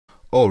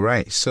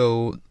Alright,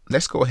 so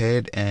let's go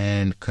ahead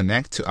and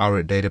connect to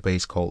our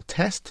database called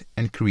test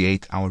and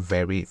create our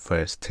very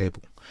first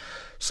table.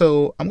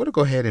 So I'm going to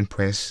go ahead and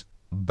press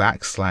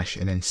backslash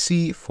and then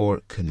C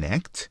for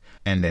connect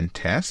and then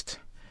test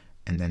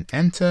and then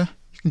enter.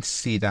 You can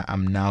see that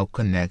I'm now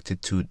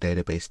connected to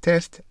database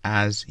test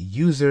as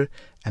user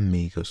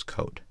amigos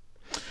code.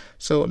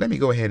 So let me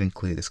go ahead and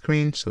clear the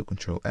screen. So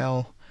Control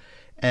L.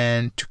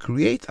 And to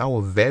create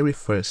our very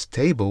first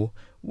table,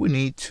 we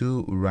need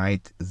to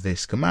write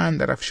this command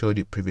that I've showed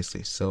you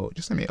previously. So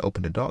just let me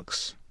open the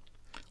docs,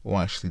 or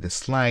actually the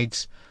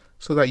slides,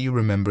 so that you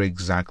remember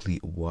exactly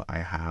what I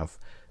have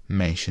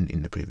mentioned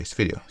in the previous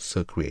video.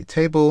 So create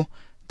table,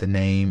 the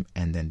name,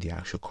 and then the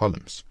actual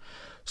columns.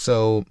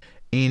 So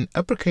in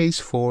uppercase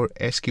for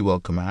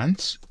SQL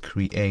commands,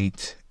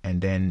 create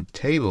and then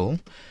table,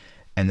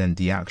 and then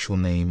the actual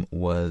name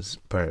was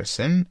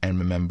person, and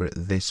remember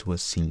this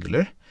was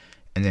singular,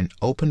 and then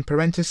open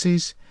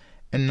parentheses.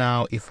 And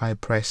now if I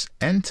press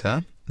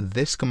enter,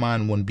 this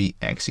command won't be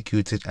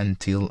executed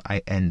until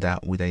I end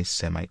up with a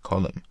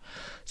semicolon.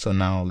 So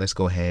now let's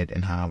go ahead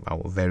and have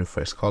our very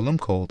first column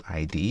called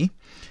ID,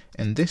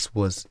 and this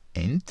was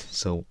int,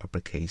 so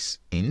uppercase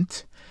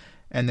int.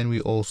 And then we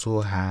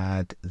also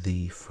had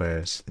the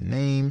first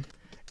name,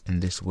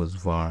 and this was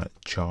var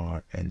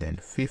char and then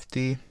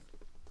 50.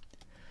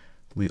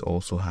 We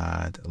also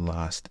had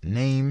last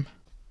name,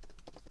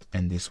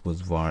 and this was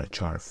var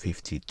char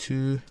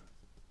 52.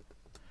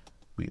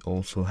 We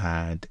also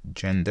had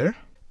gender,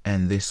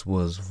 and this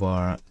was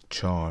var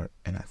char,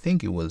 and I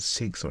think it was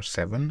 6 or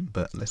 7,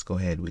 but let's go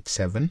ahead with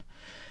 7.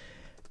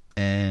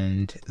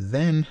 And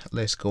then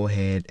let's go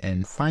ahead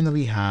and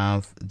finally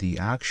have the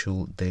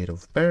actual date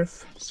of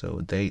birth, so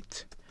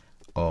date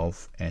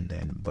of and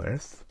then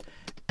birth.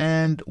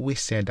 And we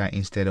said that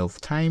instead of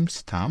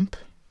timestamp,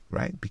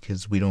 right,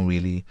 because we don't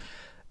really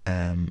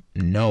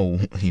know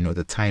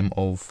the time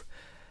of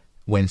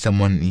when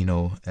someone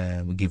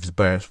gives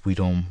birth, we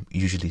don't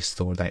usually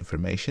store that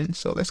information.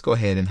 So let's go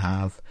ahead and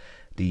have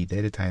the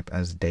data type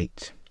as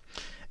date,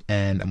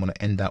 and I'm going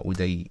to end that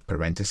with a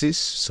parenthesis.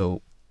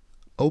 So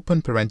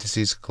open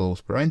parenthesis, close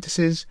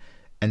parenthesis,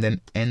 and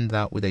then end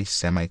that with a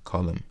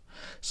semicolon.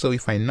 So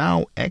if I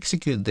now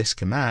execute this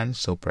command,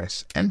 so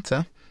press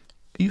enter,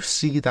 you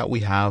see that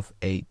we have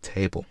a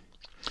table.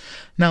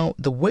 Now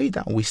the way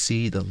that we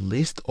see the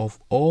list of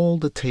all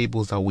the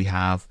tables that we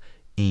have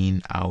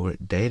in our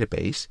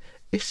database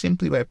is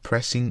simply by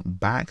pressing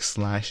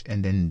backslash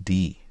and then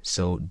D.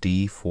 So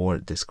D for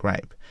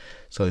describe.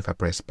 So if I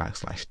press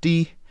backslash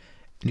D,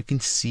 you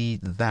can see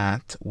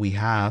that we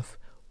have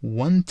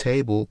one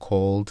table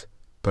called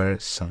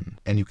person,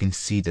 and you can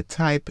see the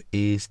type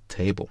is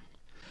table.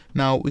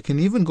 Now we can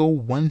even go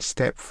one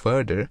step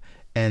further,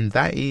 and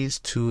that is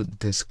to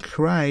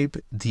describe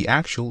the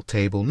actual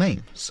table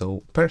name,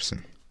 so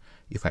person.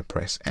 If I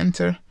press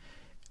enter,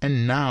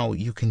 and now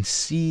you can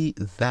see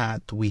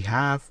that we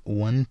have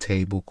one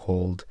table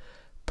called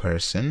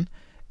person,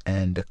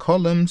 and the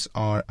columns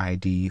are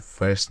ID,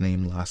 first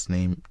name, last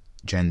name,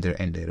 gender,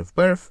 and date of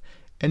birth.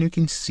 And you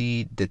can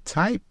see the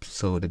type,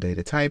 so the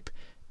data type,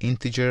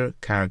 integer,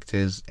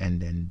 characters, and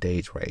then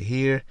date right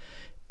here.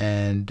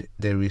 And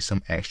there is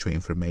some extra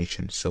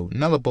information, so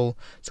nullable,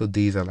 so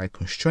these are like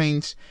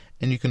constraints.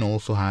 And you can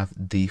also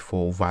have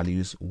default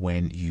values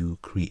when you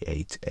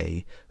create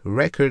a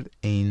record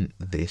in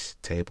this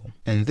table.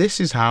 And this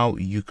is how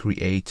you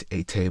create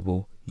a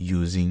table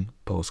using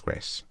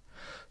Postgres.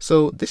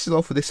 So this is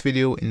all for this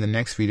video. In the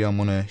next video, I'm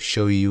going to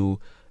show you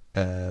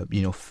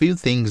few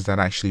things that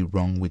are actually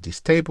wrong with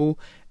this table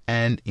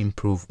and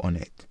improve on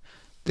it.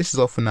 This is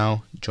all for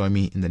now. Join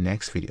me in the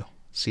next video.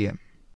 See ya.